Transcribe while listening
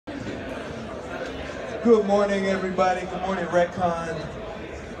Good morning, everybody. Good morning, Retcon.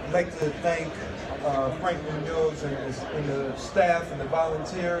 I'd like to thank Frank Munoz and the staff and the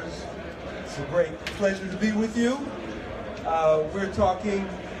volunteers. It's a great pleasure to be with you. We're talking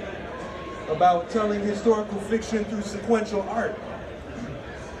about telling historical fiction through sequential art.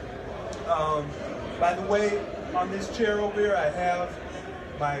 By the way, on this chair over here, I have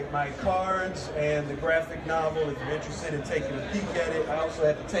my cards and the graphic novel if you're interested in taking a peek at it. I also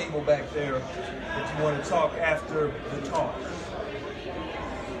have the table back there if you want to talk after the talk.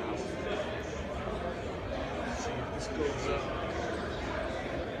 Let's see if this goes up.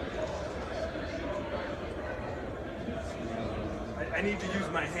 I need to use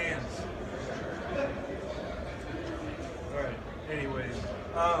my hands. All right, anyways.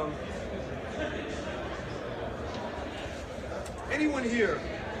 Anyone here?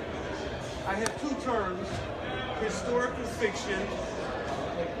 I have two terms, historical fiction,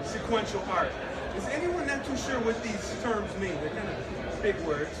 sequential art. Is anyone not too sure what these terms mean? They're kind of big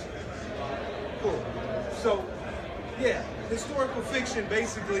words. Cool. So, yeah, historical fiction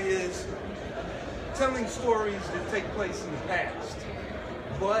basically is telling stories that take place in the past.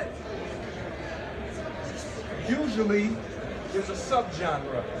 But usually there's a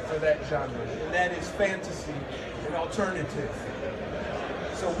subgenre for that genre, and that is fantasy and alternative.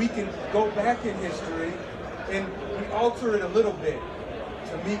 So we can go back in history and we alter it a little bit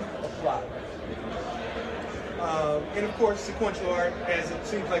to meet a plot. And of course, sequential art, as it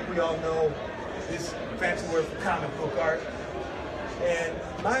seems like we all know, is fancy word for comic book art. And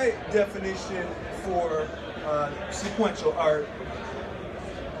my definition for sequential art,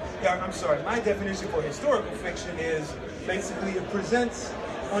 my definition for historical fiction is basically it presents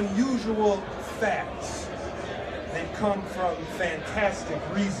unusual facts that come from fantastic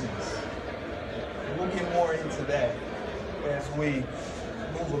reasons. And we'll get more into that as we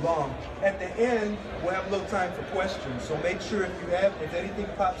move along. At the end, we'll have a little time for questions. So make sure if anything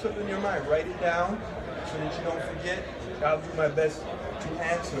pops up in your mind, write it down so that you don't forget. I'll do my best to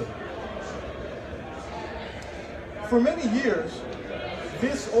answer. For many years,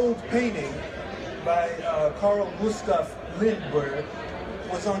 this old painting by Carl Gustav Lindbergh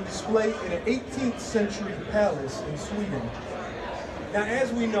was on display in an 18th century palace in Sweden. Now,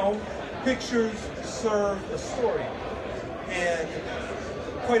 as we know, pictures serve a story, and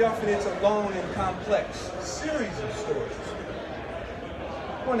quite often it's a long and complex series of stories.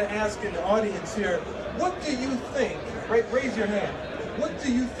 I want to ask in the audience here, what do you think, raise your hand, what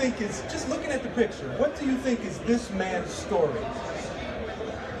do you think is, just looking at the picture, what do you think is this man's story?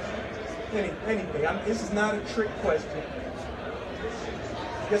 Anything. This is not a trick question.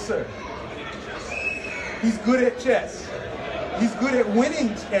 Yes, sir. He's good at chess. He's good at winning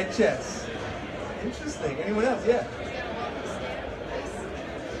at chess. Interesting. Anyone else? Yeah.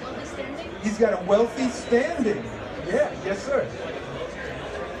 He's got a wealthy standing. Yeah. Yes, sir.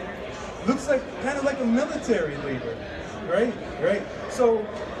 Looks like kind of like a military leader. Great. Great. So,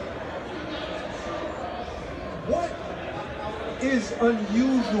 what is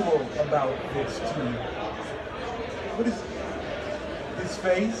unusual about this to you? What is his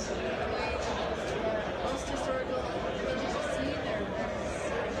face? Most historical images you see,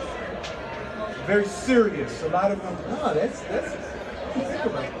 they're very serious. A lot of them. Oh, that's. Think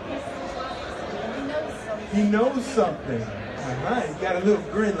about it. He knows something. He got a little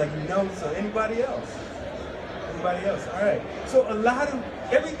grin like he knows something. Anybody else? Anybody else? All right. So a lot of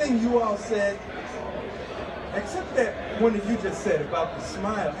everything you all said, except that one that you just said about the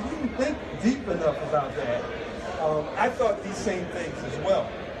smile, I didn't think deep enough about that. I thought these same things as well.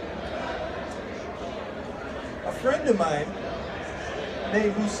 A friend of mine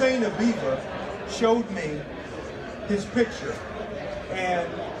named Hussein Abiba showed me his picture, and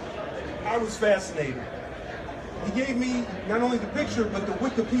I was fascinated. He gave me not only the picture, but the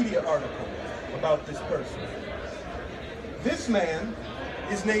Wikipedia article about this person. This man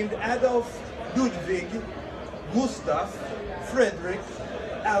is named Adolf Ludwig Gustav Friedrich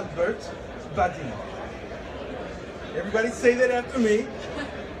Albert Badin. Everybody say that after me.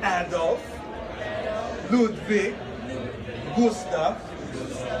 Adolf Ludwig Gustav.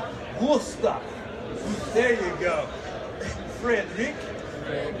 There you go. Friedrich.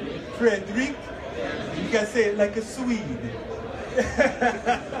 You gotta say it like a Swede.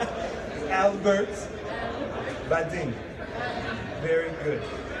 Albert Badin. Very good.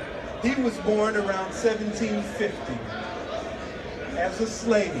 He was born around 1750 as a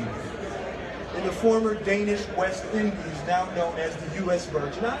slave in the former Danish West Indies, now known as the U.S.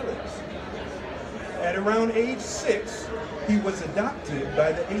 Virgin Islands. At around age 6, he was adopted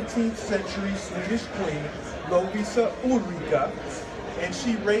by the 18th century Swedish queen Lovisa Ulrika and and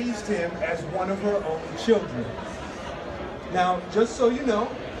she raised him as one of her own children. Now, just so you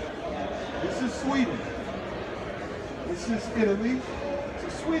know, this is Sweden. This is Italy. So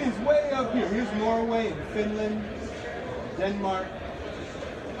Sweden's way up here. Here's Norway and Finland, Denmark,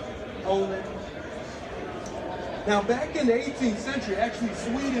 Poland. Now, back in the 18th century, actually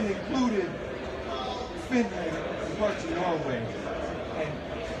Sweden included Finland and parts of Norway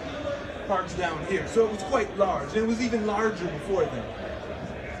and parts down here. So it was quite large. And it was even larger before then.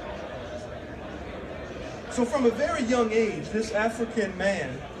 So from a very young age, this African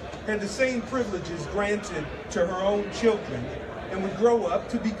man had the same privileges granted to her own children and would grow up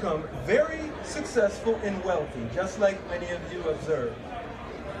to become very successful and wealthy, just like many of you observed.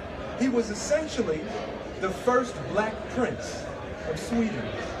 He was essentially the first black prince of Sweden.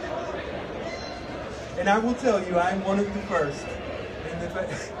 And I will tell you, I'm one of the first in the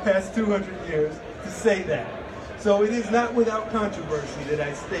past 200 years to say that. So it is not without controversy that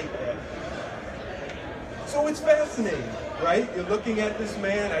I state that. So it's fascinating, right? You're looking at this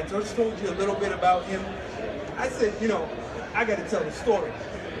man. I just told you a little bit about him. I said, you know, I got to tell a story.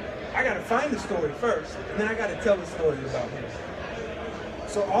 I got to find the story first, and then I got to tell a story about him.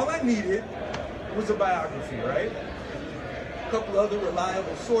 So all I needed was a biography, right? A couple other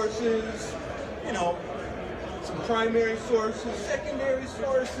reliable sources, you know, some primary sources, secondary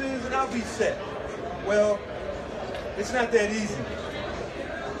sources, and I'll be set. Well, it's not that easy.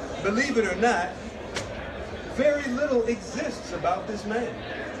 Believe it or not, very little exists about this man.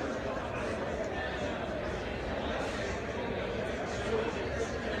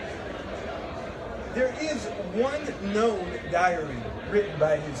 There is one known diary written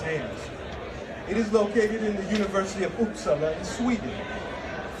by his hands. It is located in the University of Uppsala in Sweden.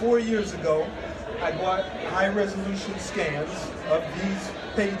 4 years ago, I bought high-resolution scans of these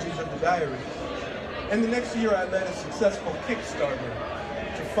pages of the diary, and the next year I led a successful Kickstarter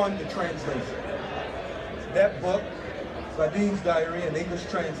to fund the translation. That book, Badin's Diary, an English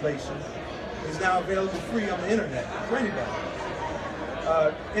translation, is now available free on the internet for anybody.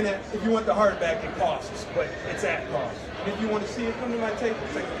 If you want the hardback, it costs, but it's at cost. And if you want to see it, come to my table,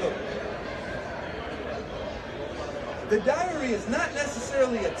 take a look. The diary is not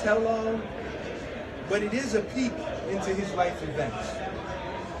necessarily a tell-all, but it is a peek into his life events.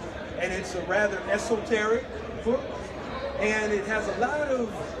 And it's a rather esoteric book, and it has a lot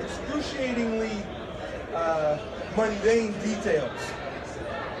of excruciatingly mundane details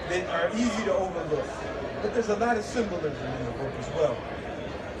that are easy to overlook. But there's a lot of symbolism in the book as well.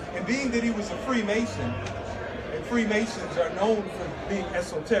 And being that he was a Freemason, and Freemasons are known for being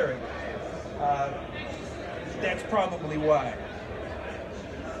esoteric, that's probably why.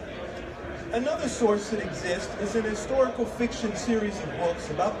 Another source that exists is an historical fiction series of books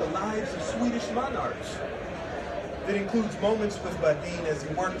about the lives of Swedish monarchs that includes moments with Badin as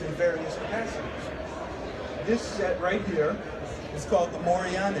he worked in various capacities. This set right here is called The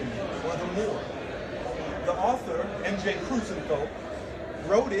Morianen, or The Moor. The author, M.J. Crusenthal,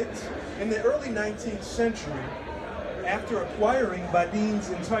 wrote it in the early 19th century after acquiring Badin's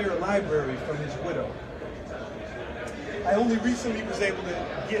entire library from his widow. I only recently was able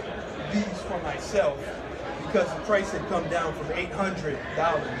to get these for myself because the price had come down from $800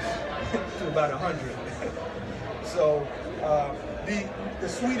 to about $100. So the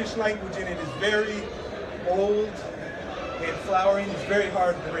Swedish language in it is very old and flowery, and it's very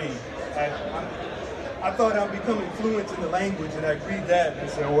hard to read. I thought I'd become fluent in the language, and I'd read that and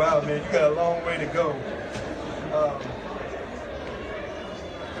say, wow, man, you got a long way to go.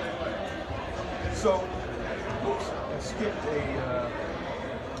 So, oops, I skipped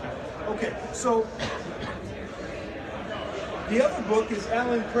okay, so the other book is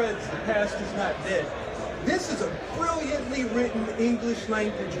Alan Pred's The Past Is Not Dead. This is a brilliantly written English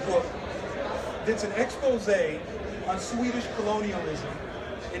language book that's an expose on Swedish colonialism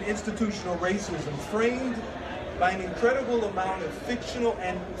and institutional racism, framed by an incredible amount of fictional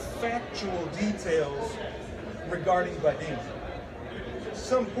and factual details regarding Badin.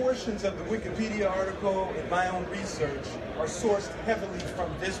 Some portions of the Wikipedia article and my own research are sourced heavily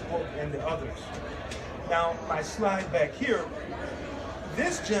from this book and the others. Now, my slide back here,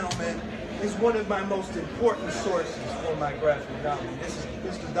 this gentleman is one of my most important sources for my graphic novel. This is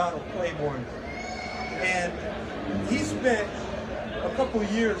Mr. Donald Claiborne. And he spent a couple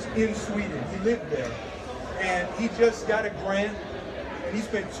years in Sweden. He lived there. And he just got a grant, and he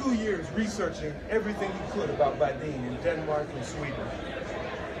spent 2 years researching everything he could about Badin in Denmark and Sweden.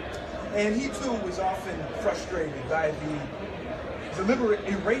 And he too was often frustrated by the deliberate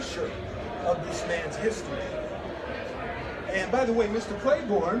erasure of this man's history. And by the way, Mr.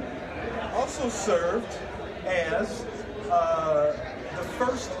 Claiborne also served as the the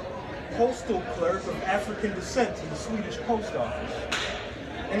first postal clerk of African descent in the Swedish post office.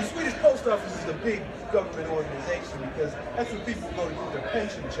 And the Swedish post office is a big government organization because that's where people go to get their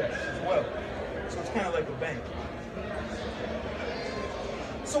pension checks as well. So it's kind of like a bank.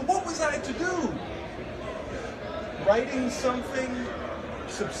 So what was I to do? Writing something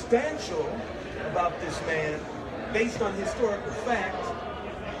substantial about this man based on historical fact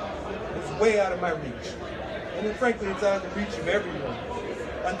was way out of my reach. And then frankly, it's out of the reach of everyone.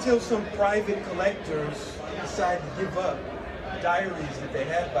 Until some private collectors decide to give up diaries that they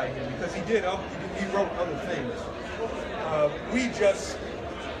had by him, because he wrote other things.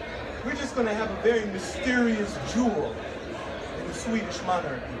 We're just going to have a very mysterious jewel in the Swedish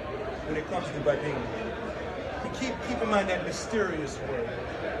monarchy when it comes to Badin. And keep in mind that mysterious word.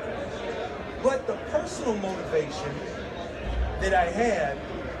 But the personal motivation that I had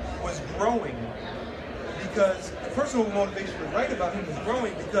was growing, because the personal motivation to write about him was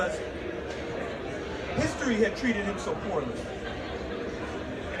growing because history had treated him so poorly.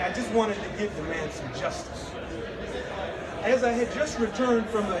 And I just wanted to give the man some justice. As I had just returned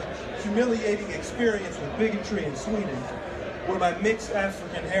from a humiliating experience with bigotry in Sweden, where my mixed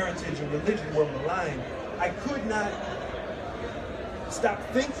African heritage and religion were maligned, I could not stop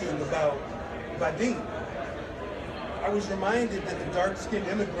thinking about Badin. I was reminded that the dark-skinned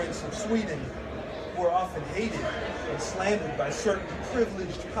immigrants of Sweden were often hated and slandered by certain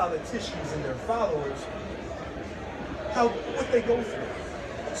privileged politicians and their followers, what they go through.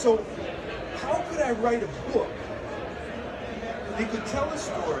 So how could I write a book that could tell a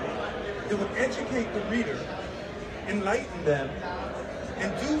story that would educate the reader, enlighten them,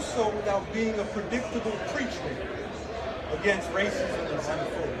 and do so without being a predictable preachment against racism and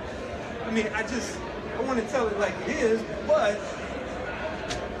xenophobia? I mean, I want to tell it like it is, but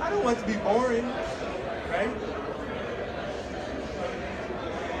I don't want it to be boring, right?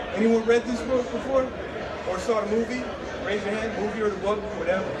 Anyone read this book before? Or saw the movie? Raise your hand, movie or the book,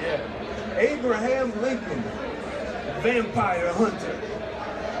 whatever, yeah. Abraham Lincoln, Vampire Hunter,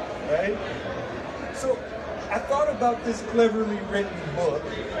 right? So I thought about this cleverly written book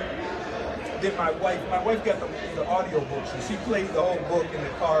that my wife got the audio book, so she played the whole book in the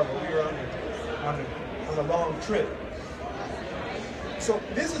car while we were on a long trip. So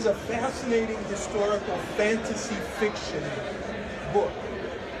this is a fascinating historical fantasy fiction book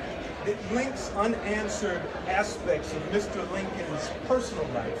that links unanswered aspects of Mr. Lincoln's personal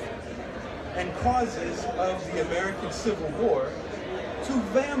life and causes of the American Civil War to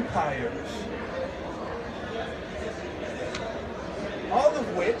vampires. All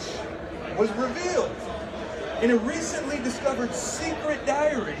of which was revealed in a recently discovered secret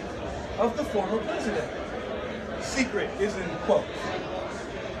diary of the former president. Secret is in quotes.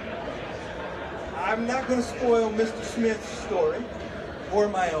 I'm not going to spoil Mr. Smith's story or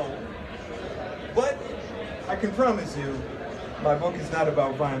my own, but I can promise you my book is not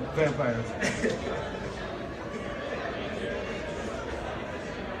about vampires.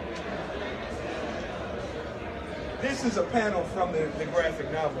 This is a panel from the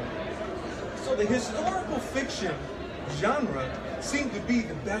graphic novel. So the historical fiction genre seemed to be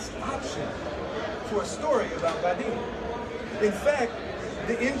the best option for a story about Badin. In fact,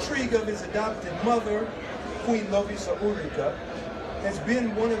 the intrigue of his adopted mother, Queen Lovisa Ulrika, has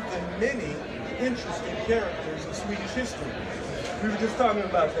been one of the many interesting characters in Swedish history. We were just talking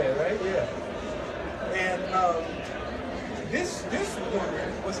about that, right? Yeah. And this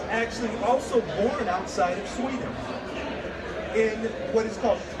woman was actually also born outside of Sweden, in what is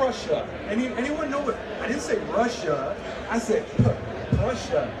called Prussia. Anyone know what? I didn't say Russia. I said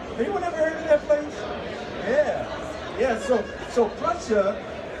Prussia. Anyone ever heard of that place? Yeah. Yeah. So Prussia,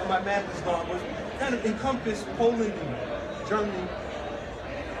 my map is gone, was kind of encompassed Poland and Germany,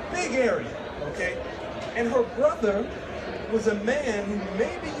 big area. Okay. And her brother was a man who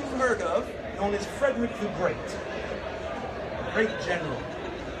maybe you've heard of, known as Frederick the Great. Great general.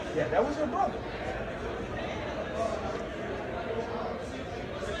 Yeah, that was her brother.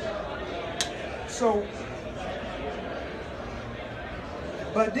 So,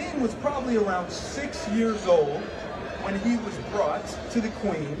 Badin was probably around 6 years old when he was brought to the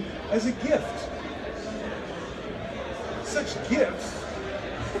Queen as a gift. Such gifts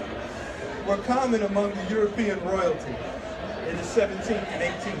were common among the European royalty in the 17th and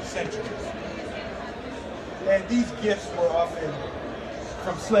 18th centuries. And these gifts were often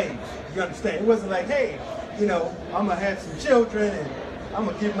from slaves, you understand? It wasn't like, hey, you know, I'm gonna have some children and I'm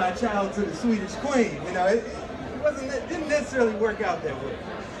gonna give my child to the Swedish queen. You know, it didn't necessarily work out that way.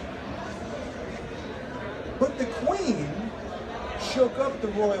 But the queen shook up the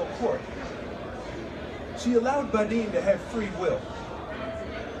royal court. She allowed Badin to have free will.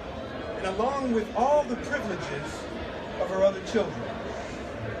 and along with all the privileges of her other children.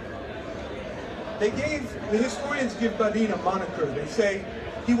 The historians give Badin a moniker. They say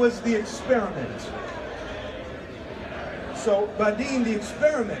he was the experiment. So Badin, the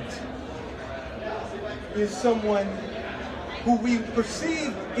experiment, is someone who we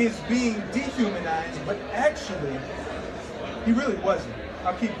perceive is being dehumanized, but actually, he really wasn't.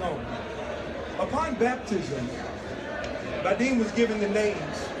 I'll keep going. Upon baptism, Badin was given the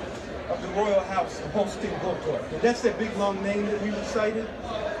names of the royal house of Holstein-Gottorp. And that's that big long name that we recited.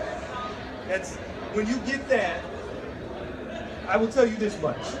 That's, when you get that, I will tell you this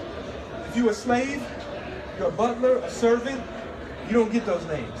much. If you're a slave, you're a butler, a servant, you don't get those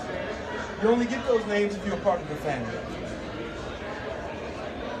names. You only get those names if you're a part of the family.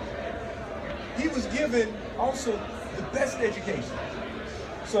 He was given also the best education.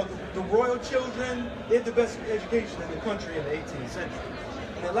 So the royal children, they had the best education in the country in the 18th century.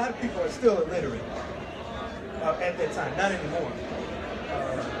 And a lot of people are still illiterate at that time, not anymore.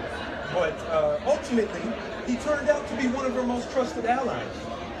 But ultimately, he turned out to be one of her most trusted allies.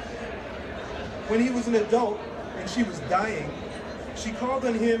 When he was an adult and she was dying, she called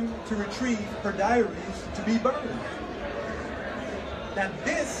on him to retrieve her diaries to be burned. Now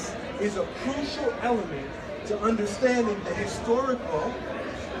this is a crucial element to understanding the historical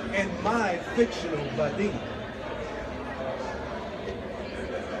and my fictional Badin.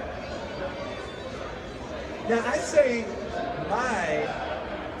 Now I say my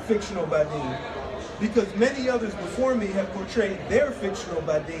fictional Badin because many others before me have portrayed their fictional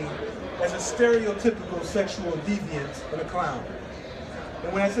Badin as a stereotypical sexual deviant and a clown.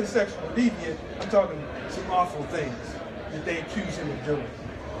 And when I say sexual deviant, I'm talking some awful things that they accuse him of doing.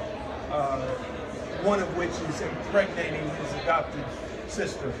 One of which is impregnating his adopted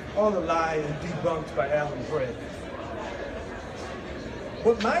sister. All a lie and debunked by Alan Fred.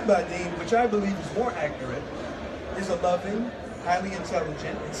 But my Badin, which I believe is more accurate, is a loving, highly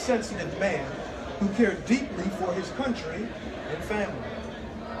intelligent, and sensitive man who cared deeply for his country and family.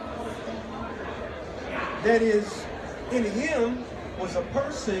 That is, in him was a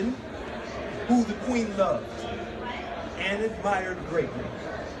person who the Queen loved and admired greatly.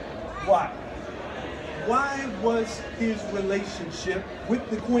 Why? Why was his relationship with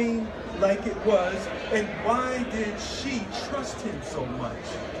the Queen like it was, and why did she trust him so much?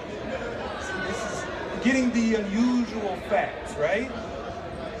 See, this is getting the unusual facts, right?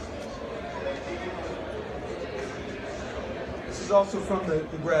 This is also from the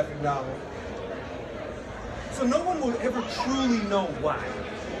graphic novel. So no one will ever truly know why.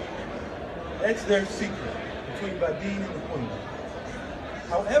 That's their secret between Badin and the Queen.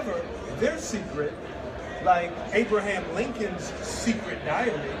 However, their secret, like Abraham Lincoln's secret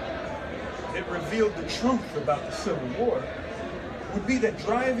diary that revealed the truth about the Civil War, would be the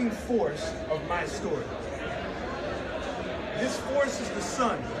driving force of my story. This force is the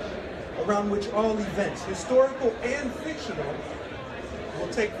sun around which all events, historical and fictional, will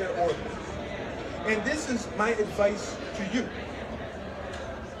take their orbit. And this is my advice to you.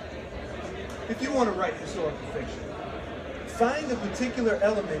 If you want to write historical fiction, find a particular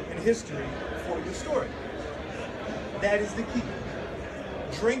element in history for your story. That is the key.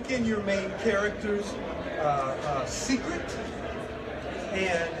 Drink in your main character's secret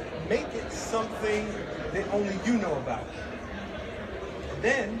and make it something that only you know about.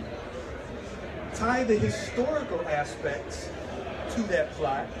 Then tie the historical aspects to that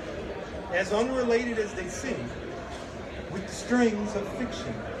plot, as unrelated as they seem, with the strings of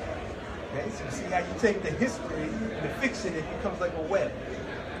fiction. Okay, so you see how you take the history and the fiction, it becomes like a web.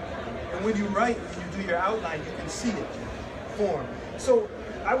 And when you write, when you do your outline, you can see it form. So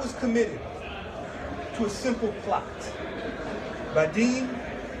I was committed to a simple plot. Badin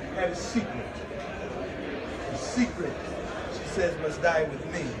had a secret. The secret, she says, must die with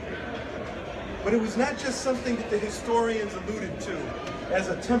me. But it was not just something that the historians alluded to as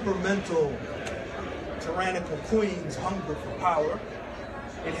a temperamental, tyrannical queen's hunger for power.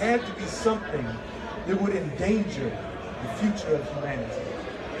 It had to be something that would endanger the future of humanity.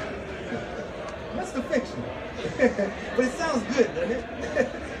 That's the fiction. But it sounds good, doesn't it?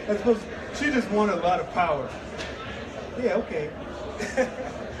 I suppose she just wanted a lot of power. Yeah, okay.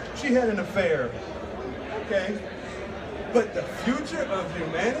 She had an affair. Okay. But the future of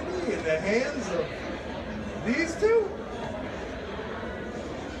humanity in the hands of these two?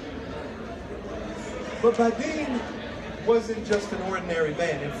 But Badin wasn't just an ordinary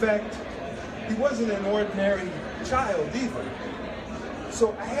man. In fact, he wasn't an ordinary child either.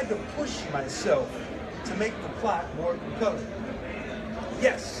 So I had to push myself to make the plot more compelling.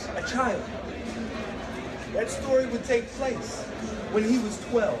 Yes, a child. That story would take place when he was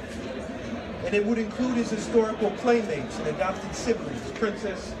 12. And it would include his historical playmates and adopted siblings,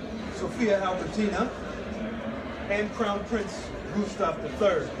 Princess Sophia Albertina and Crown Prince Gustav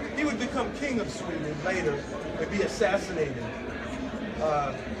III. He would become king of Sweden later and be assassinated.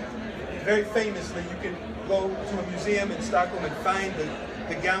 Very famously, you can go to a museum in Stockholm and find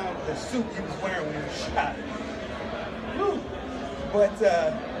the gown, the suit he was wearing when he was shot. Woo. But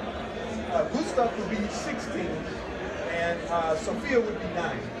Gustav would be 16 and Sophia would be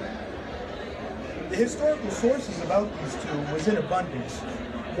 9. The historical sources about these two was in abundance.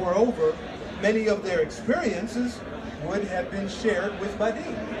 Moreover, many of their experiences would have been shared with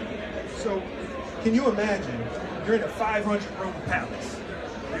Badin. So, can you imagine? You're in a 500-room palace.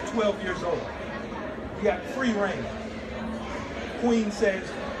 You're 12 years old. You got free reign. Queen says,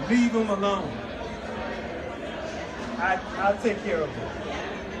 leave him alone. I'll take care of him.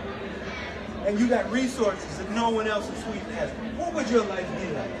 And you got resources that no one else in Sweden has. What would your life be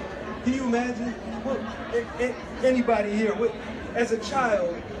like? Can you imagine? Well, anybody here, as a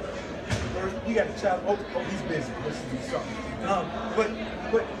child, or you got a child, oh he's busy, listen to something.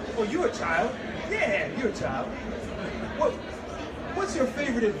 But, oh, you're a child? Yeah, you're a child. What's your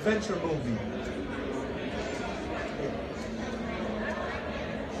favorite adventure movie?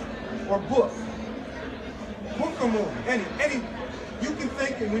 Or book? Book or movie? Any, you can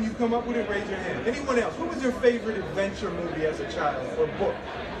think, and when you come up with it, raise your hand. Anyone else? What was your favorite adventure movie as a child or book?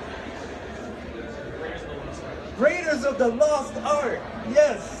 Raiders of the Lost Ark.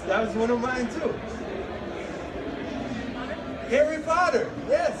 Yes, that was one of mine too. Harry Potter.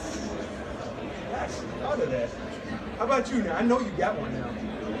 Yes. Gosh, I thought of that. How about you now? I know you got one now.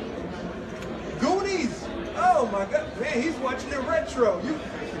 Goonies. Oh my God, man, he's watching the retro.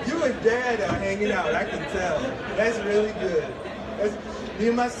 You and Dad are hanging out. I can tell. That's really good. Me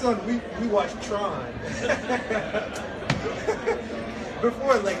and my son, we watched Tron.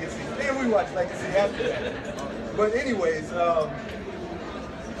 Before Legacy. Then we watched Legacy after that. But anyways,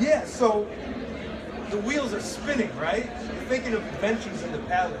 yeah, so the wheels are spinning, right? You're thinking of adventures in the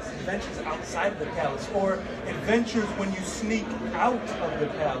palace, adventures outside the palace, or adventures when you sneak out of the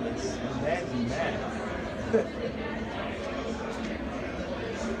palace. Imagine that.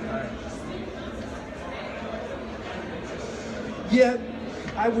 Yet,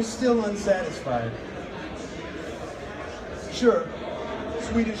 I was still unsatisfied. Sure,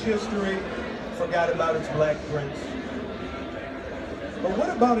 Swedish history forgot about its black prince. But what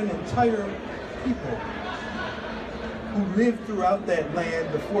about an entire people who lived throughout that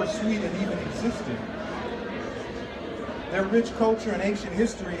land before Sweden even existed? Their rich culture and ancient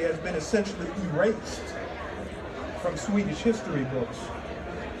history has been essentially erased from Swedish history books.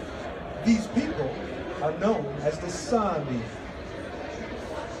 These people are known as the Saami.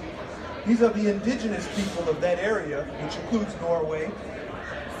 These are the indigenous people of that area, which includes Norway,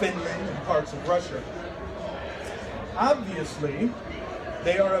 Finland, and parts of Russia. Obviously,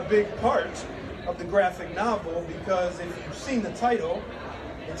 they are a big part of the graphic novel because if you've seen the title,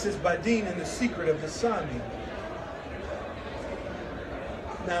 it says Badin and the Secret of the Saami.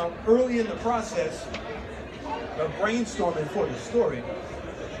 Now, early in the process of brainstorming for the story,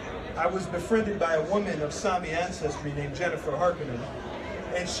 I was befriended by a woman of Saami ancestry named Jennifer Harkonnen,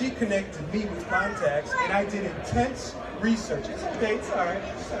 and she connected me with contacts, and I did intense research. It's okay, it's all right,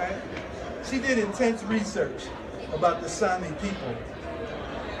 it's all right. She did intense research about the Saami people.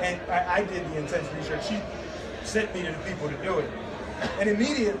 And I did the intense research. She sent me to the people to do it. And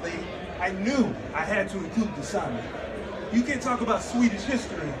immediately, I knew I had to include the Saami. You can't talk about Swedish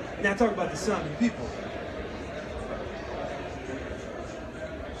history and not talk about the Saami people.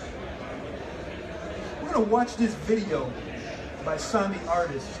 We're gonna watch this video by Saami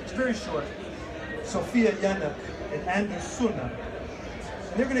artists. It's very short. Sofia Janak and Anders Sunna.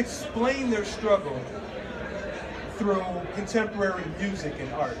 And they're going to explain their struggle through contemporary music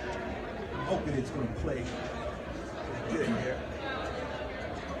and art. I'm hoping it's going to play good here.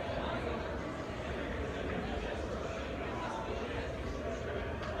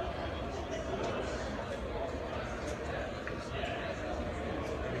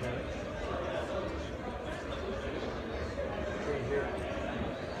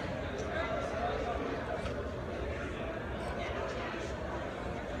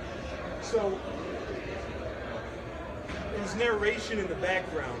 So, there's narration in the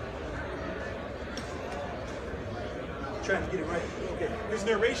background. I'm trying to get it right. Okay. There's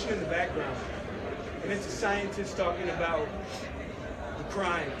narration in the background. And it's a scientist talking about the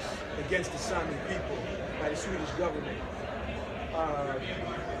crimes against the Saami people by the Swedish government.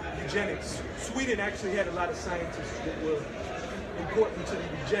 Eugenics. Sweden actually had a lot of scientists that were important to the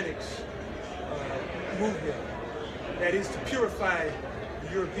eugenics movement. That is to purify the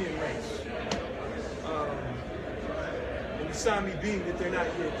European race. And the Saami, being that they're not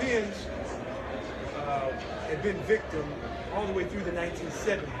Europeans, have been victim all the way through the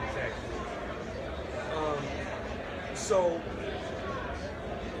 1970s, actually. So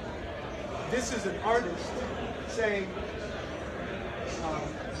this is an artist saying,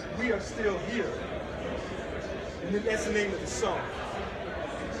 we are still here. And then that's the name of the song.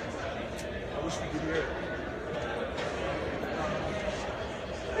 I wish we could hear it.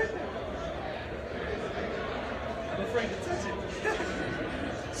 I'm afraid to touch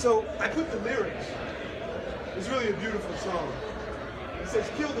it. So I put the lyrics. It's really a beautiful song. It says,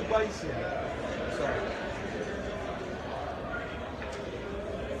 kill the bison. Sorry.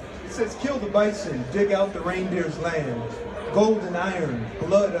 It says, kill the bison, dig out the reindeer's land. Gold and iron,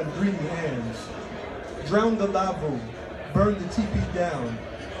 blood on greedy hands. Drown the lavu, burn the teepee down.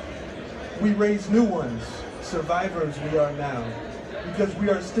 We raise new ones, survivors we are now. Because we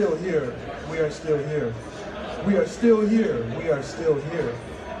are still here, we are still here. We are still here, we are still here.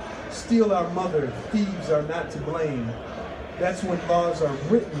 Steal our mother, thieves are not to blame. That's when laws are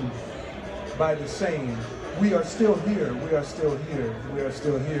written by the same. We are still here, we are still here, we are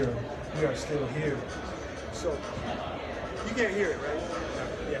still here, we are still here. So, you can't hear it, right?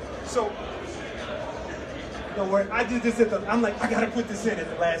 Yeah. So, don't worry, I did this I'm like, I gotta put this in at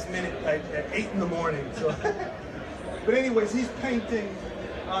the last minute, like at 8 in the morning. So, but anyways, he's painting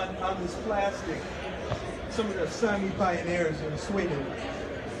on this plastic some of the Saami pioneers in Sweden.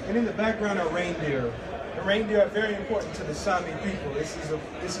 And in the background are reindeer. The reindeer are very important to the Saami people. This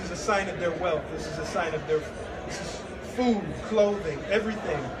is a sign of their wealth. This is a sign of this is food, clothing,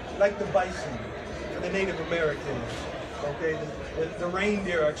 everything, like the bison for the Native Americans. Okay, the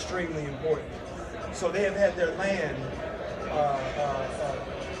reindeer are extremely important. So they have had their land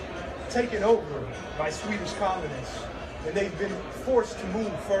taken over by Swedish colonists, and they've been forced to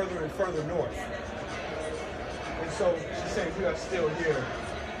move further and further north. And so she's saying we are still here.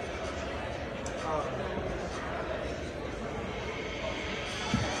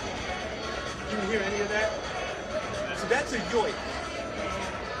 Can you hear any of that? So that's a yoik.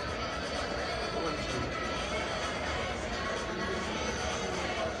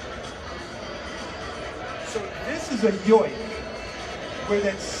 So this is a yoik, where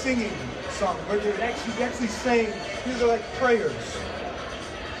that singing song, where they're actually saying, these are like prayers,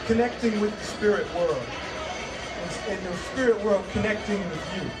 connecting with the spirit world, and the spirit world connecting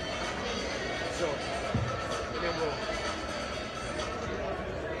with you. So, and then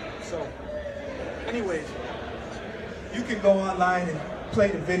so, anyways, you can go online and play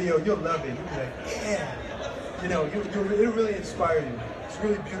the video. You'll love it. You'll be like, yeah. You know, it'll really inspire you. It's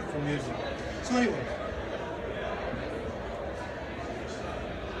really beautiful music. So anyway.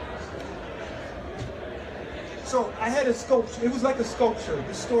 So I had a sculpture. It was like a sculpture.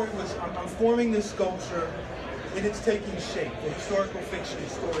 The story was, I'm forming this sculpture, and it's taking shape. The historical fiction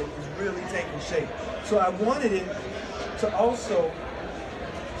story is really taking shape. So I wanted it to also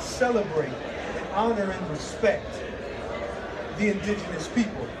celebrate and honor and respect the indigenous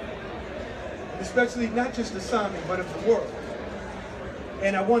people, especially not just the Saami, but of the world.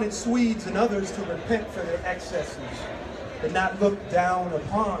 And I wanted Swedes and others to repent for their excesses and not look down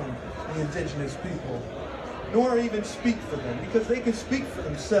upon the indigenous people, nor even speak for them, because they can speak for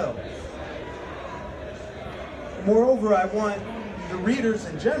themselves. Moreover, I want the readers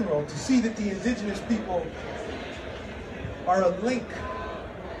in general to see that the indigenous people are a link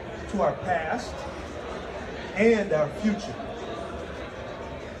to our past and our future.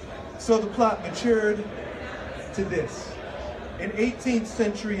 So the plot matured to this. An 18th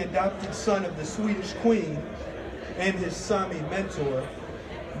century adopted son of the Swedish queen and his Saami mentor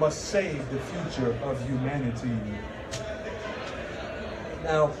must save the future of humanity.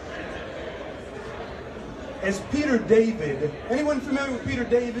 Now, as Peter David, anyone familiar with Peter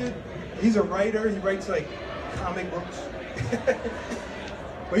David? He's a writer. He writes like comic books.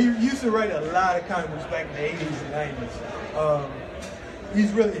 But he used to write a lot of comic books back in the 80s and 90s.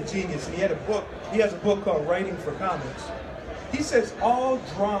 He's really a genius, and he has a book called Writing for Comics. He says all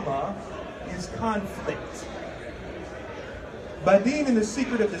drama is conflict. Badin in The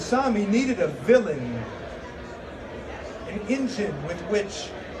Secret of the Saami needed a villain, an engine with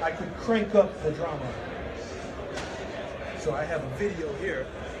which I could crank up the drama. So I have a video here.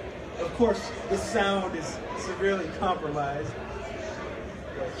 Of course, the sound is severely compromised.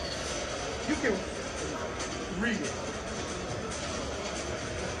 You can read it.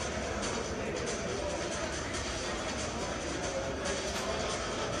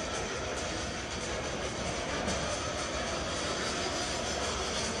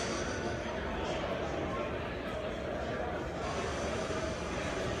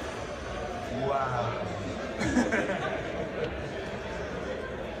 Wow.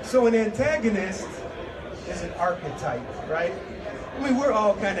 So an antagonist is an archetype, right? I mean, we're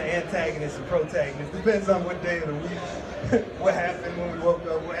all kind of antagonists and protagonists. Depends on what day of the week, what happened when we woke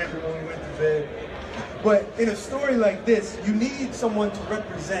up, what happened when we went to bed. But in a story like this, you need someone to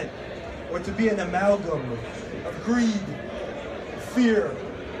represent or to be an amalgam of greed, fear,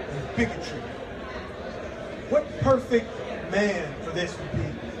 and bigotry. What perfect man for this would be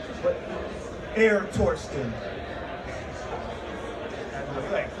but Air Torsten.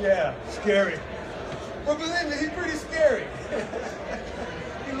 Like, yeah, scary. But believe me, he's pretty scary.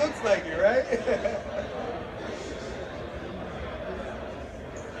 He looks like it, right?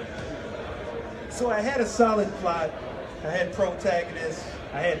 So I had a solid plot. I had protagonists.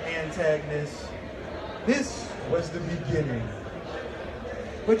 I had antagonists. This was the beginning.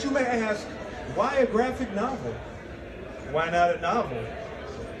 But you may ask, why a graphic novel? Why not a novel?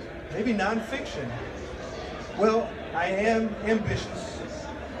 Maybe nonfiction. Well, I am ambitious,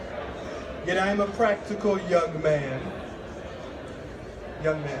 yet I am a practical young man.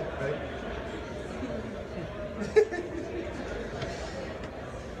 Young man, right?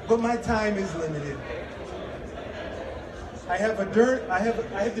 But my time is limited. I have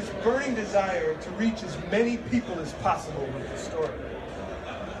this burning desire to reach as many people as possible with the story.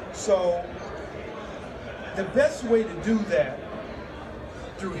 So the best way to do that,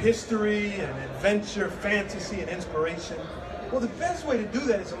 through history and adventure, fantasy and inspiration, well, the best way to do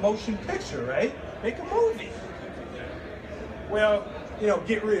that is a motion picture, right? Make a movie. Well, you know,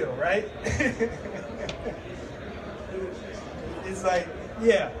 get real, right? It's like,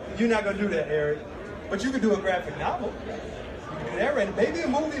 yeah, you're not gonna do that, Eric. But you could do a graphic novel. You can do that, right? Maybe a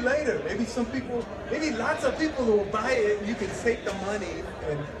movie later. Maybe some people, maybe lots of people will buy it and you can take the money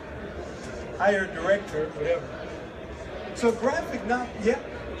and hire a director, whatever. So graphic novel, yeah.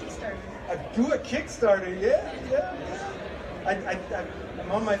 I do a Kickstarter, yeah.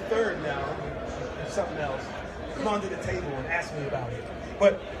 I'm on my third now, and something else. Come onto the table and ask me about it.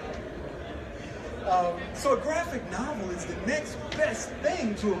 But, so a graphic novel is the next best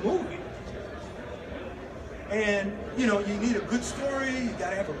thing to a movie. And, you know, you need a good story, you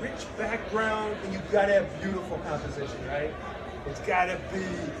gotta have a rich background, and you gotta have beautiful composition, right? It's gotta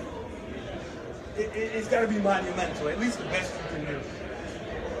be monumental, at least the best you can do.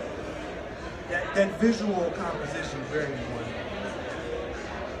 That visual composition is very important.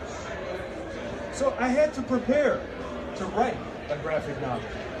 So I had to prepare to write a graphic novel.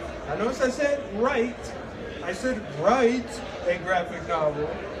 Now notice I said write. I said write a graphic novel.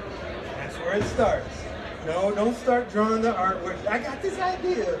 That's where it starts. No, don't start drawing the artwork. I got this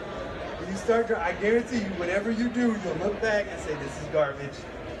idea. When you start drawing, I guarantee you, whatever you do, you'll look back and say, this is garbage.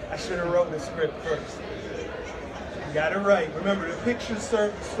 I should have wrote the script first. You gotta write. Remember, the pictures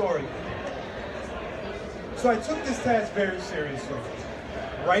serve the story. So I took this task very seriously.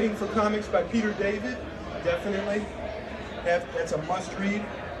 Writing for comics by Peter David, definitely. That's a must read.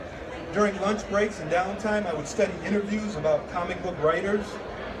 During lunch breaks and downtime, I would study interviews about comic book writers.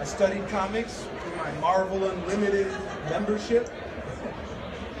 I studied comics through my Marvel Unlimited membership.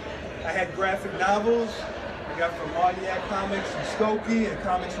 I had graphic novels I got from Audiac Comics in Skokie and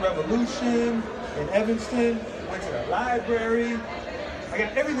Comics Revolution in Evanston. Went to the library. I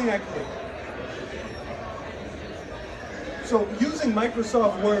got everything I could. So using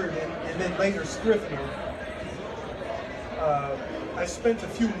Microsoft Word and then later Scrivener, I spent a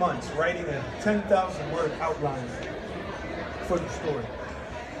few months writing a 10,000 word outline for the story.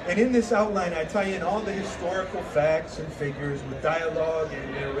 And in this outline, I tie in all the historical facts and figures with dialogue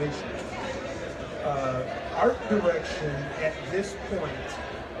and narration. Art direction at this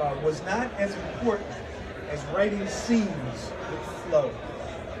point was not as important as writing scenes with flow.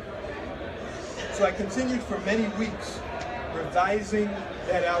 So I continued for many weeks revising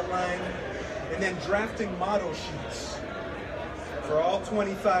that outline and then drafting model sheets for all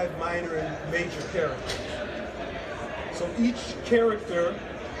 25 minor and major characters. So each character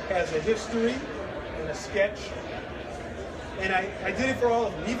has a history and a sketch, and I did it for all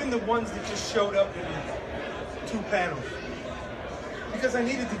of them, even the ones that just showed up in 2 panels, because I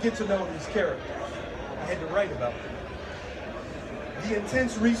needed to get to know these characters. I had to write about them. The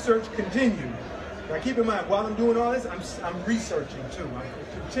intense research continued. Now keep in mind, while I'm doing all this, I'm researching too.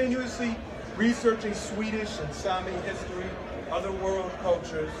 I'm continuously researching Swedish and Saami history, other world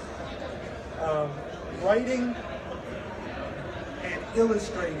cultures, writing and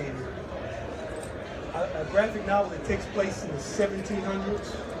illustrating a graphic novel that takes place in the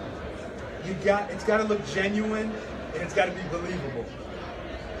 1700s. It's got to look genuine and it's got to be believable.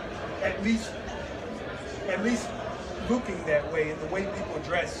 At least looking that way, and the way people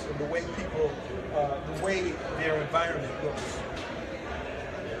dress, and the way people, the way their environment looks.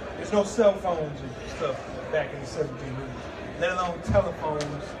 There's no cell phones and stuff back in the 1700s, let alone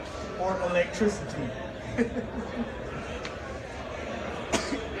telephones or electricity.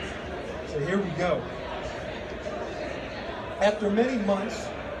 So here we go. After many months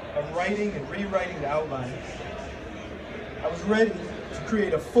of writing and rewriting the outline, I was ready to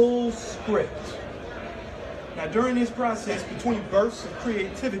create a full script. Now, during this process, between bursts of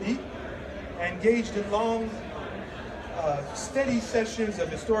creativity, I engaged in long, steady sessions of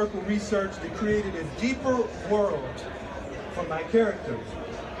historical research that created a deeper world for my characters.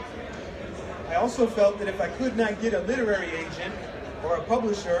 I also felt that if I could not get a literary agent or a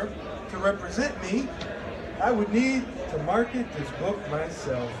publisher to represent me, I would need to market this book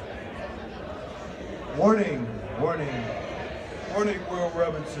myself. Warning, warning, warning, Will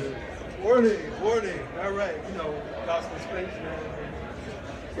Robinson. Warning, warning. All right, you know, Lost in Space, man.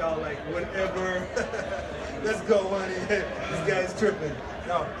 Y'all like, whatever. Let's go, honey. This guy's tripping.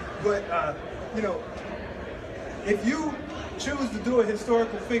 No, but, you know, if you choose to do a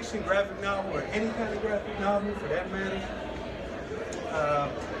historical fiction graphic novel, or any kind of graphic novel for that matter,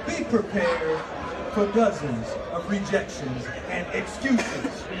 be prepared for dozens of rejections and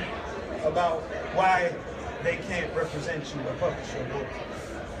excuses about why they can't represent you or publish your book.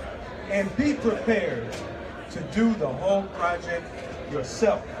 And be prepared to do the whole project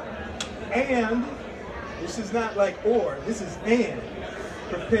yourself. And this is not like or, this is and.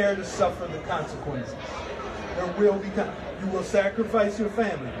 Prepare to suffer the consequences. There will be, you will sacrifice your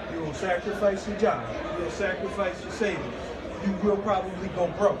family. You will sacrifice your job. You will sacrifice your savings. You will probably go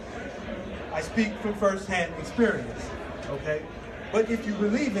broke. I speak from firsthand experience, okay? But if you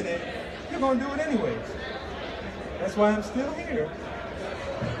believe in it, you're going to do it anyways. That's why I'm still here.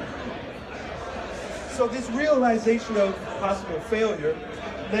 So this realization of possible failure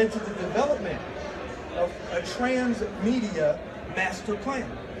led to the development of a transmedia master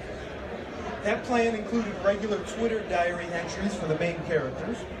plan. That plan included regular Twitter diary entries for the main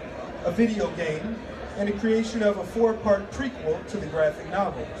characters, a video game, and the creation of a 4-part prequel to the graphic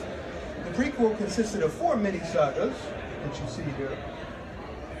novel. The prequel consisted of 4 mini-sagas, which you see here,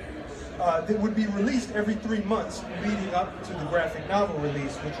 that would be released every 3 months leading up to the graphic novel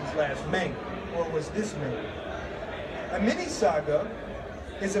release, which was last May, or was this May. A mini-saga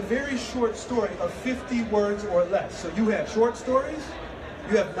is a very short story of 50 words or less. So you have short stories,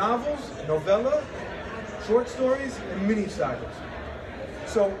 you have novels, novella, short stories, and mini-sagas.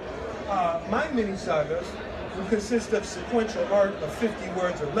 So my mini-sagas would consist of sequential art of 50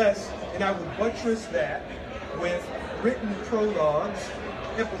 words or less, and I would buttress that with written prologues,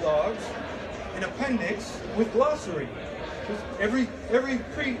 epilogues, an appendix with glossary. Just every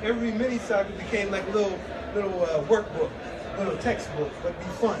mini-saga became like a little workbook, little textbook, but be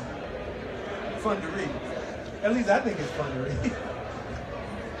fun to read. At least I think it's fun to read.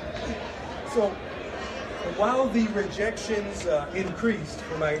 So while the rejections increased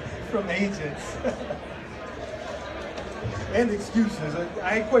from agents and excuses,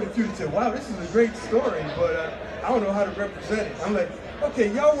 I had quite a few that said, "Wow, this is a great story, but I don't know how to represent it." I'm like,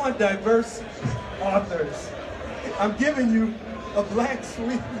 okay, y'all want diverse authors. I'm giving you a black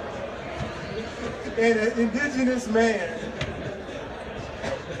Swede and an indigenous man.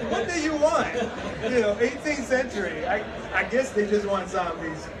 What do you want? You know, 18th century. I guess they just want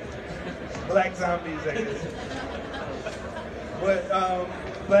zombies. Black zombies, I guess. But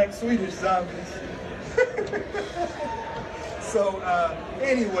black Swedish zombies. So,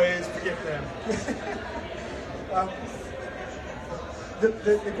 anyways, forget them.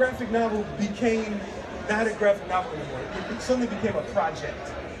 The graphic novel became not a graphic novel anymore. It suddenly became a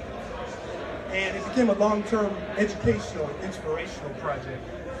project. And it became a long-term educational, inspirational project.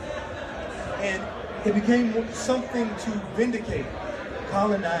 And it became something to vindicate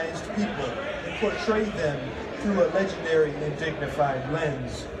colonized people and portray them through a legendary and dignified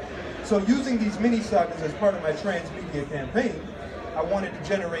lens. So using these mini-sagas as part of my transmedia campaign, I wanted to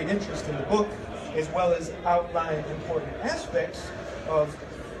generate interest in the book as well as outline important aspects of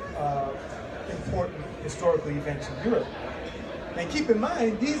important historical events in Europe. And keep in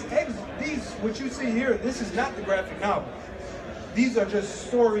mind, these what you see here, this is not the graphic novel. These are just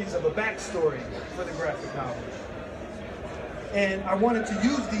stories of a backstory for the graphic novel. And I wanted to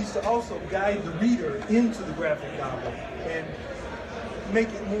use these to also guide the reader into the graphic novel and make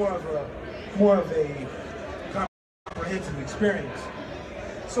it more of a comprehensive experience.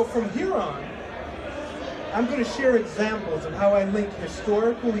 So from here on, I'm going to share examples of how I link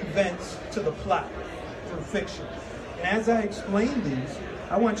historical events to the plot through fiction. And as I explain these,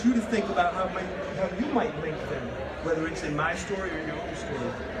 I want you to think about how you might link them whether it's in my story or your own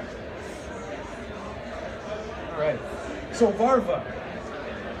story. All right. So Varva,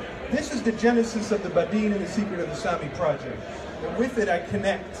 this is the genesis of the Badin and the Secret of the Saami project. And with it, I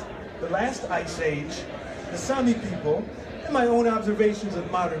connect the last ice age, the Saami people, and my own observations of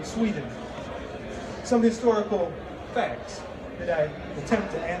modern Sweden. Some historical facts that I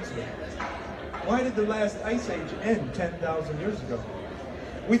attempt to answer. Why did the last ice age end 10,000 years ago?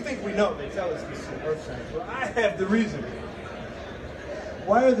 We think we know. They tell us this in earth science. Well, I have the reason.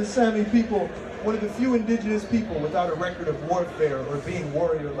 Why are the Saami people one of the few indigenous people without a record of warfare or being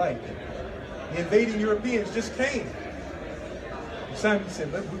warrior-like? The invading Europeans just came. The Saami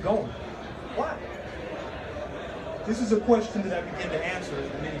said, we're going. Why? This is a question that I begin to answer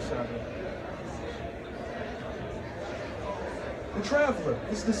in the mini-saga. The Traveler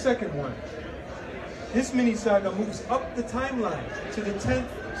is the second one. This mini-saga moves up the timeline to the 10th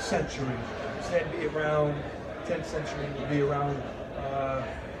century. So that'd be around, 10th century would be around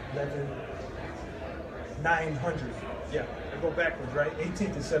 900. Yeah, I go backwards, right?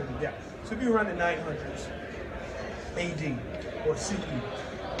 18th to 17th, yeah. So it'd be around the 900s AD or CE.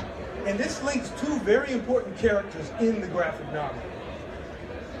 And this links two very important characters in the graphic novel.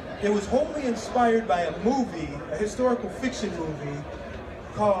 It was wholly inspired by a movie, a historical fiction movie,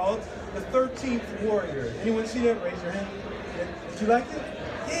 called The 13th Warrior. Anyone see that? Raise your hand. Did you like it?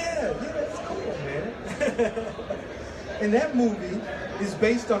 Yeah, that's cool, man. And that movie is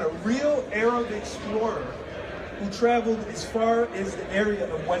based on a real Arab explorer who traveled as far as the area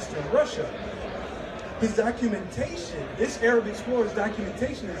of Western Russia. His documentation, this Arab explorer's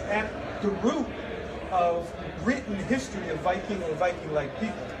documentation, is at the root of written history of Viking or Viking-like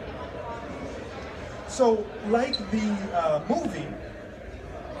people. So, like the movie,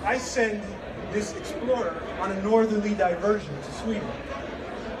 I send this explorer on a northerly diversion to Sweden.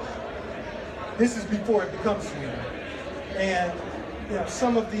 This is before it becomes Sweden. And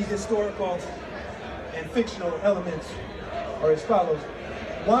some of the historical and fictional elements are as follows.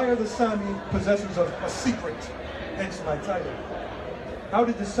 Why are the Saami possessors of a secret? Hence my title. How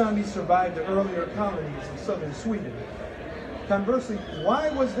did the Saami survive the earlier colonies in southern Sweden? Conversely, why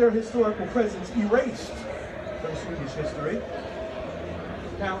was their historical presence erased from Swedish history?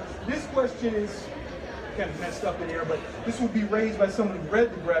 Now, this question is kind of messed up in here, but this would be raised by someone who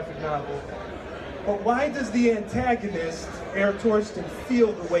read the graphic novel. But why does the antagonist, Erik Torsten,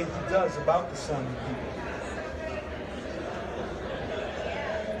 feel the way he does about the Saami people?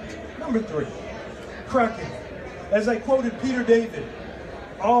 Number 3, Kraken. As I quoted Peter David,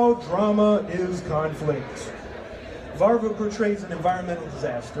 all drama is conflict. Varva portrays an environmental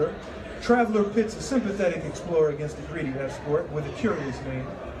disaster. Traveler pits a sympathetic explorer against a greedy escort with a curious name.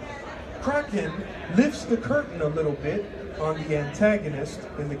 Kraken lifts the curtain a little bit on the antagonist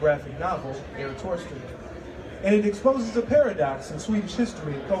in the graphic novel, Erik Torsten, and it exposes a paradox in Swedish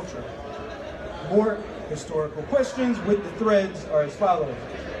history and culture. More historical questions with the threads are as follows.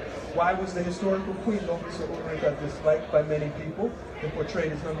 Why was the historical queen Lovisa Ulrika disliked by many people and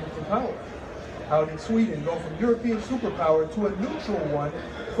portrayed as hungry for power? How did Sweden go from European superpower to a neutral one,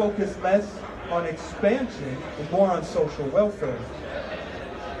 focused less on expansion and more on social welfare?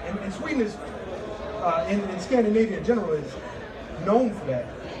 And Sweden is, in Scandinavia in general, is known for that.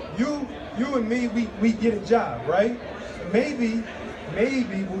 You and me, we get a job, right? Maybe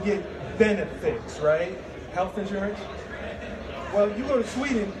we'll get benefits, right? Health insurance. Well, you go to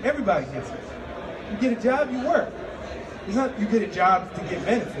Sweden, everybody gets it. You get a job, you work. It's not you get a job to get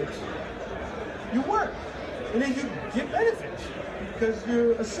benefits. You work, and then you get benefits because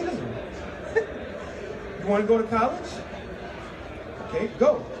you're a citizen. You want to go to college? Okay,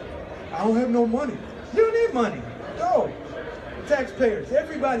 go. I don't have no money. You don't need money. Go. Taxpayers,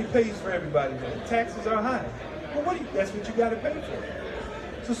 everybody pays for everybody. Taxes are high. Well, that's what you got to pay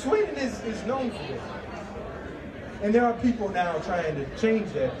for. So Sweden is known for this. And there are people now trying to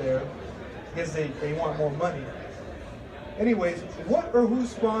change that there because they want more money. Anyways, what or who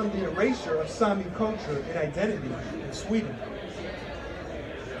spawned the erasure of Saami culture and identity in Sweden?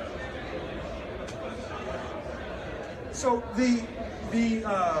 So the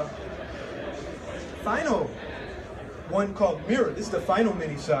final one called Mirror, this is the final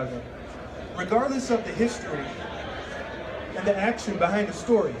mini-saga. Regardless of the history and the action behind the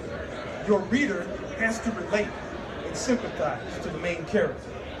story, your reader has to relate and sympathize to the main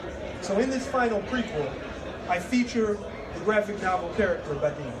character. So in this final prequel, I feature the graphic novel character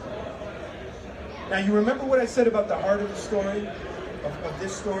Badin. Now you remember what I said about the heart of the story, of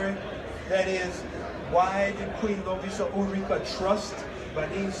this story? That is, why did Queen Lovisa Ulrika trust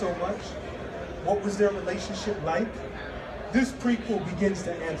Badin so much? What was their relationship like? This prequel begins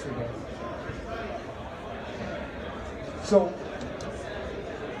to answer that. So,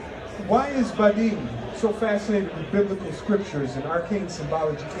 why is Badin so fascinated with biblical scriptures and arcane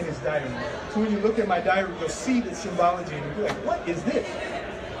symbology in his diary? So when you look at my diary, you'll see the symbology and you'll be like, what is this?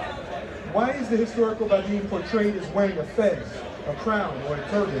 Why is the historical Badin portrayed as wearing a fez, a crown, or a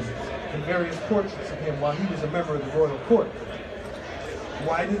turban in various portraits of him while he was a member of the royal court?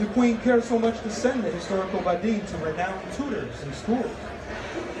 Why did the queen care so much to send the historical Badin to renowned tutors in schools?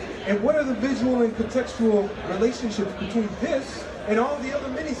 And what are the visual and contextual relationships between this and all the other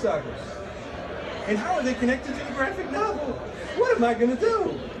mini-sagas? And how are they connected to the graphic novel? What am I going to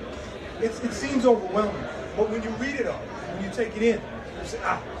do? It seems overwhelming, but when you read it all, when you take it in, you say,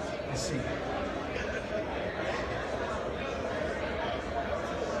 I see.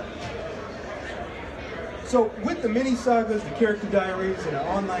 So with the mini-sagas, the character diaries, and an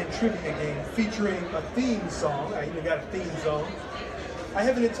online trivia game featuring a theme song, I even got a theme song, I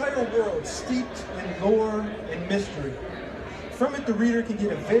have an entire world steeped in lore and mystery. From it, the reader can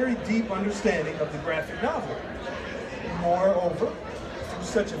get a very deep understanding of the graphic novel. Moreover, through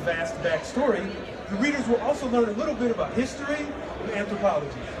such a vast backstory, the readers will also learn a little bit about history and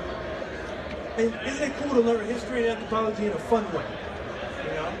anthropology. And isn't it cool to learn history and anthropology in a fun way?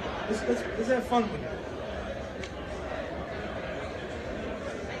 You know, let's have fun with it.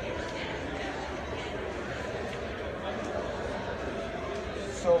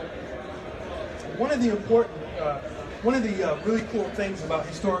 So, one of the really cool things about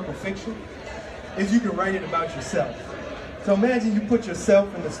historical fiction is you can write it about yourself. So imagine you put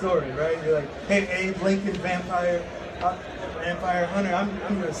yourself in the story, right? You're like, hey, Abe Lincoln, vampire hunter, I'm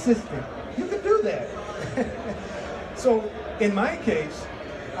your assistant. You can do that. So in my case,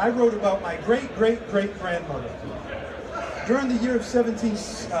 I wrote about my great-great-great-grandmother. During the year of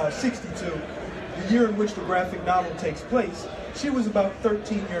 1762, the year in which the graphic novel takes place, she was about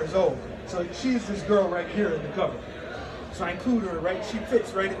 13 years old. So she is this girl right here in the cover. So I include her, right? She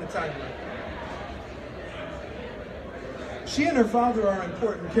fits right in the timeline. She and her father are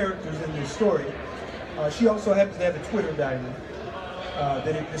important characters in this story. She also happens to have a Twitter diary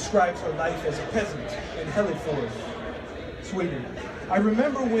that it describes her life as a peasant in Hällefors, Sweden. I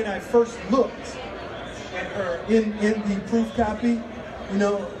remember when I first looked at her in the proof copy, you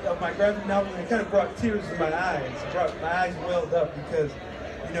know, of my graphic novel, and it kind of brought tears to my eyes. My eyes welled up because,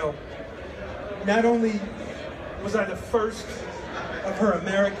 you know, not only was I the first of her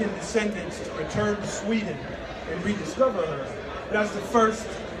American descendants to return to Sweden and rediscover her, but I was the first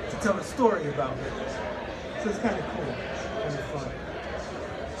to tell a story about her. So it's kind of cool, kind of fun.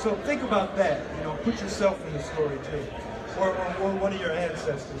 So think about that, you know, put yourself in the story too. Or one of your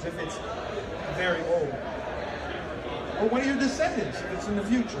ancestors, if it's very old. Or one of your descendants, if it's in the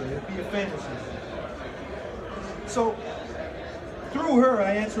future, it'd be a fantasy. So, through her,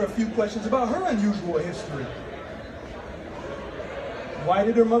 I answer a few questions about her unusual history. Why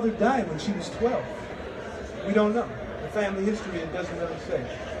did her mother die when she was 12? We don't know. The family history, it doesn't really say.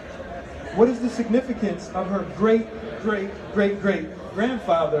 What is the significance of her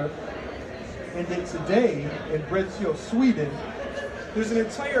great-great-great-great-grandfather? And that today, in Bredsjö, Sweden, there's an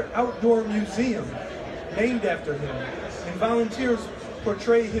entire outdoor museum named after him, and volunteers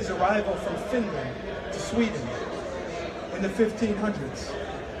portray his arrival from Finland to Sweden in the 1500s.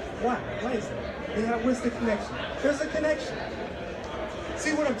 Why? Why is that? Yeah, where's the connection? There's a connection.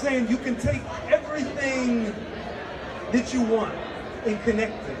 See what I'm saying? You can take everything that you want and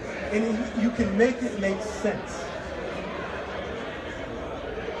connect it, and you can make it make sense.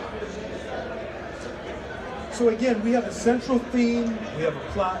 So again, we have a central theme, we have a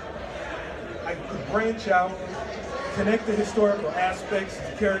plot. I could branch out, connect the historical aspects of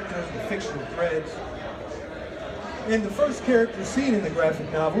the characters with fictional threads. And the first character seen in the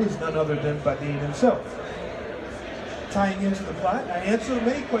graphic novel is none other than Badin himself. Tying into the plot, I answer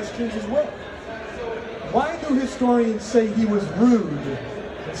many questions as well. Why do historians say he was rude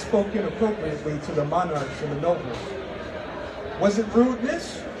and spoke inappropriately to the monarchs and the nobles? Was it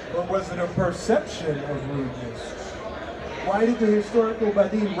rudeness, or was it a perception of rudeness? Why did the historical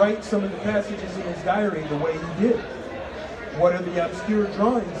Badin write some of the passages in his diary the way he did? What are the obscure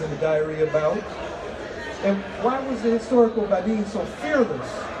drawings in the diary about? And why was the historical Badin so fearless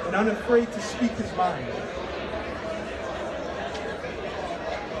and unafraid to speak his mind?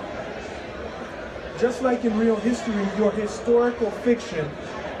 Just like in real history, your historical fiction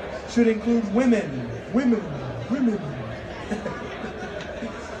should include women.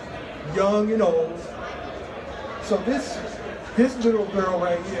 Young and old. So this little girl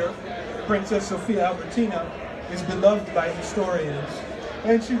right here, Princess Sophia Albertina, is beloved by historians,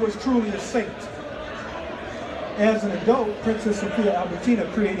 and she was truly a saint. As an adult, Princess Sophia Albertina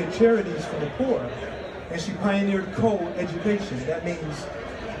created charities for the poor, and she pioneered co-education. That means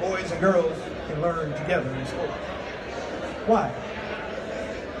boys and girls can learn together in school. Why?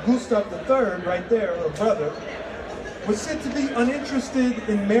 Gustav III, right there, her brother, was said to be uninterested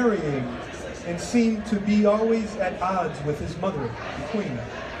in marrying and seemed to be always at odds with his mother, the queen.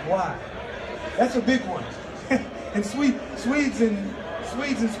 Why? That's a big one. And Swedes in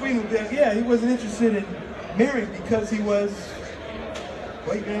Sweden would be like, yeah, he wasn't interested in marrying because he was,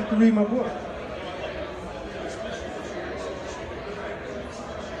 wait, I have to read my book.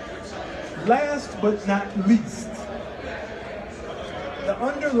 Last but not least, the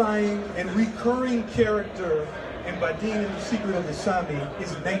underlying and recurring character in Badin and the Secret of the Saami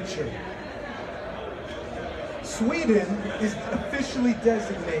is nature. Sweden is officially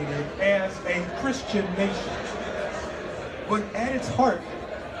designated as a Christian nation, but at its heart,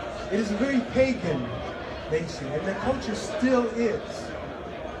 it is a very pagan nation, and the culture still is.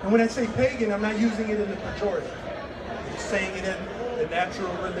 And when I say pagan, I'm not using it in the pejorative. I'm saying it in the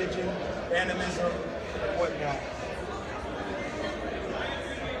natural religion, animism, whatnot.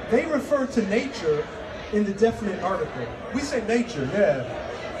 They refer to nature in the definite article. We say nature,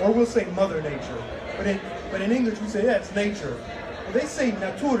 yeah, or we'll say Mother Nature. But in English we say, yeah, it's nature. Well, they say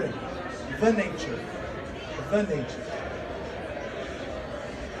naturen, the nature, the nature.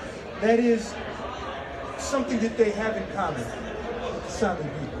 That is something that they have in common with the Saami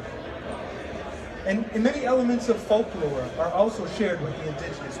people. And many elements of folklore are also shared with the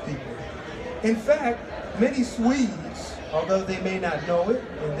indigenous people. In fact, many Swedes, although they may not know it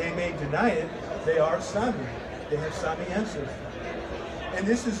and they may deny it, they are Saami. They have Saami ancestors. And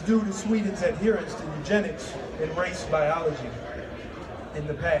this is due to Sweden's adherence to eugenics and race biology in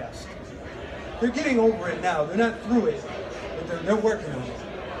the past. They're getting over it now. They're not through it, but they're working on it.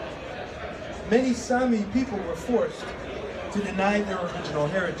 Many Saami people were forced to deny their original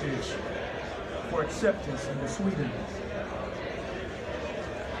heritage for acceptance into Sweden.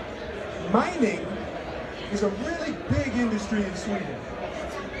 Mining is a really big industry in Sweden.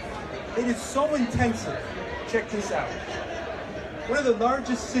 It is so intensive. Check this out. One of the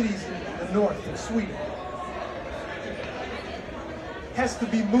largest cities in the north of Sweden has to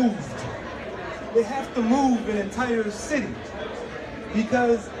be moved. They have to move an entire city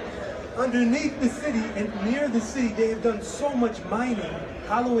because underneath the city and near the city, they have done so much mining,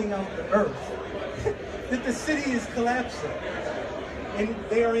 hollowing out the earth, that the city is collapsing. And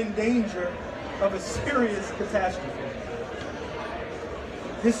they are in danger of a serious catastrophe.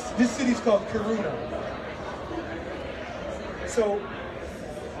 This city is called Kiruna. So,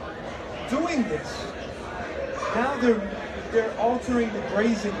 doing this, now they're altering the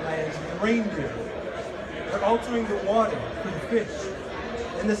grazing lands of the reindeer. They're altering the water for the fish.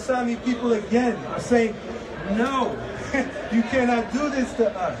 And the Saami people again are saying, no, you cannot do this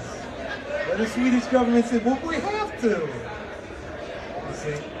to us. But the Swedish government said, well, we have to. You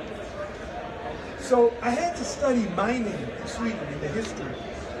see? So I had to study mining in Sweden in the history,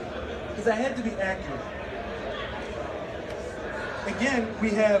 because I had to be accurate. Again,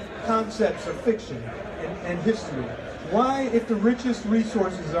 we have concepts of fiction and history. Why, if the richest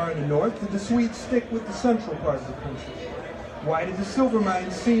resources are in the north, did the Swedes stick with the central part of the country? Why did the silver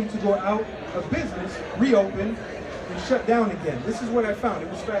mines seem to go out of business, reopen, and shut down again? This is what I found. It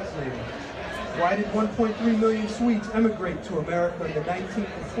was fascinating. Why did 1.3 million Swedes emigrate to America in the 19th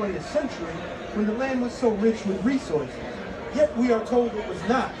and 20th century when the land was so rich with resources? Yet we are told it was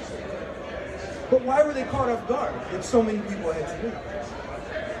not. But why were they caught off guard if so many people had to leave?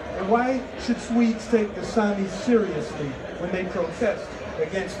 And why should Swedes take the Saami seriously when they protest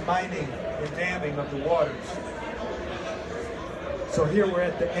against mining and damming of the waters? So here we're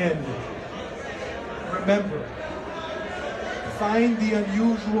at the end. Remember, find the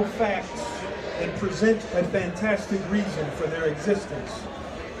unusual facts and present a fantastic reason for their existence.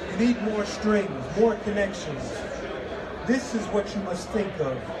 You need more strings, more connections. This is what you must think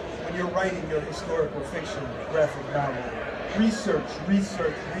of when you're writing your historical fiction graphic novel. Research,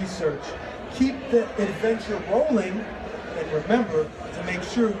 research, research. Keep the adventure rolling, and remember to make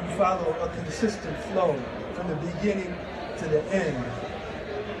sure you follow a consistent flow from the beginning to the end.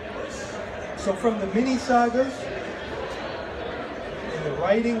 So from the mini sagas, in the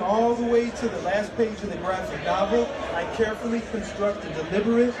writing all the way to the last page of the graphic novel, I carefully construct a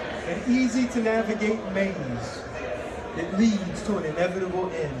deliberate and easy to navigate maze that leads to an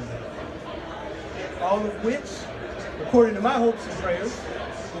inevitable end. All of which, according to my hopes and prayers,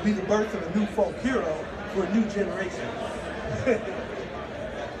 will be the birth of a new folk hero for a new generation.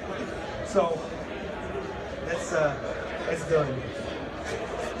 So, that's done.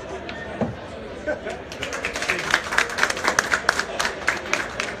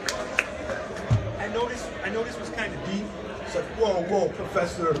 I noticed know this was kind of deep. It's like, whoa,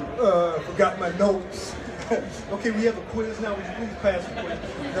 Professor, forgot my notes. Okay, we have a quiz now. Would you please pass the quiz?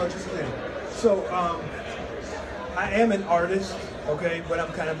 No, just kidding. So, I am an artist, okay, but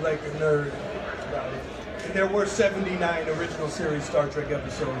I'm kind of like a nerd about it. And there were 79 original series Star Trek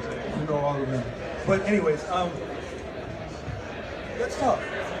episodes, and you know all of them. But anyways, let's talk.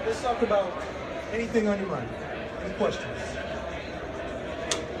 Let's talk about anything on your mind. Any questions?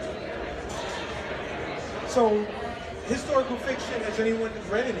 So, historical fiction, has anyone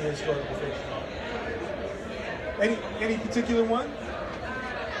read any historical fiction? Any particular one?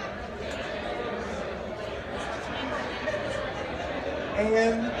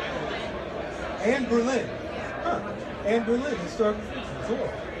 Anne Berlin. Huh. Anne Berlin, historical fiction. Cool.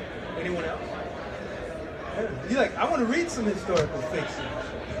 Anyone else? You're like, I want to read some historical fiction.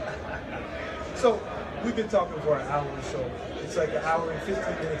 So, we've been talking for an hour or so. It's like an hour and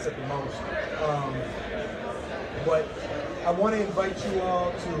 15 minutes at the most. But I want to invite you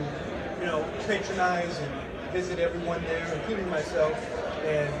all to, patronize and visit everyone there, including myself.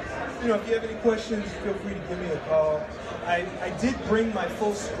 And, if you have any questions, feel free to give me a call. I did bring my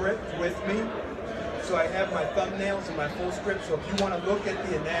full script with me. So I have my thumbnails and my full script. So if you want to look at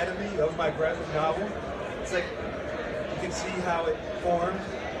the anatomy of my graphic novel, it's like, you can see how it formed.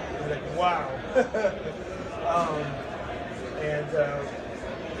 You're like, wow.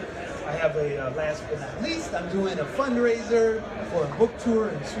 I have a, last but not least, I'm doing a fundraiser for a book tour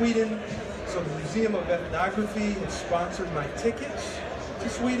in Sweden. So the Museum of Ethnography has sponsored my tickets to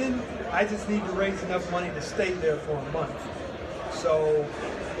Sweden. I just need to raise enough money to stay there for a month. So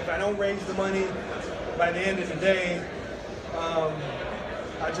if I don't raise the money by the end of the day,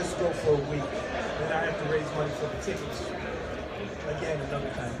 I just go for a week. And I have to raise money for the tickets again another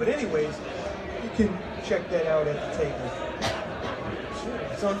time. But anyways, you can check that out at the table. Sure.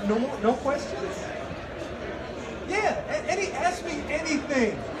 So no questions? Yeah, ask me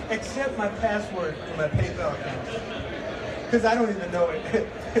anything except my password for my PayPal account. Because I don't even know it.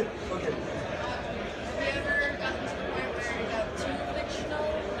 Okay. Have you ever gotten to the point where you got too fictional?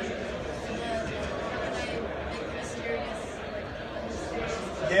 Mysterious.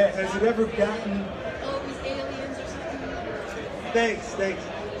 Yeah, has it ever gotten... Oh, these aliens or something? Thanks.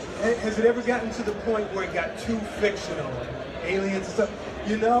 Has it ever gotten to the point where it got too fictional? Aliens and stuff?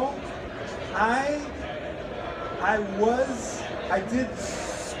 I did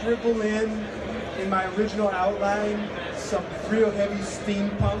scribble in my original outline some real heavy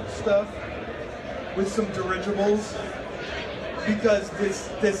steampunk stuff with some dirigibles because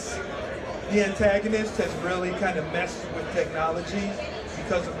the antagonist has really kind of messed with technology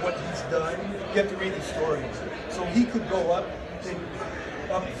because of what he's done. You have to read the story. So he could go up 50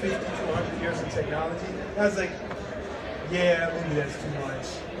 to 100 years in technology. I was like, yeah, maybe that's too much.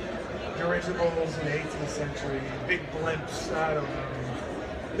 Dirigibles in the 18th century, big blimps, I don't know.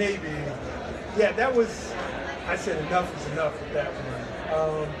 Maybe. Yeah, that was, I said enough is enough with that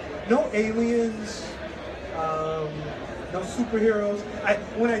one. No aliens, no superheroes.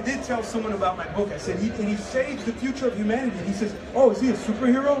 When I did tell someone about my book, I said, he saves the future of humanity. He says, oh, is he a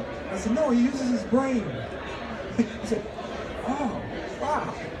superhero? I said, no, he uses his brain. He said, oh,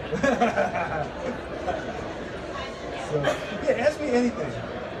 wow. So, yeah, ask me anything.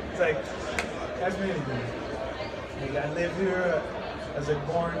 It's like, ask me anything. Like, I live here, I was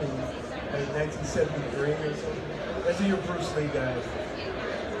born in 1973 or something. That's the year Bruce Lee died.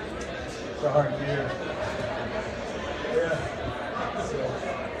 It's a hard year. Yeah. So,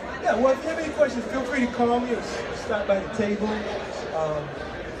 yeah, well, if you have any questions, feel free to call me or stop by the table.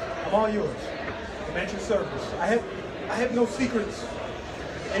 I'm all yours. I'm at your service. I have no secrets.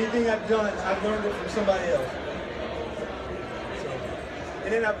 Anything I've done, I've learned it from somebody else. So,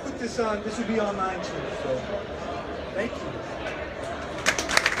 and then I put this on, this will be online too, so thank you.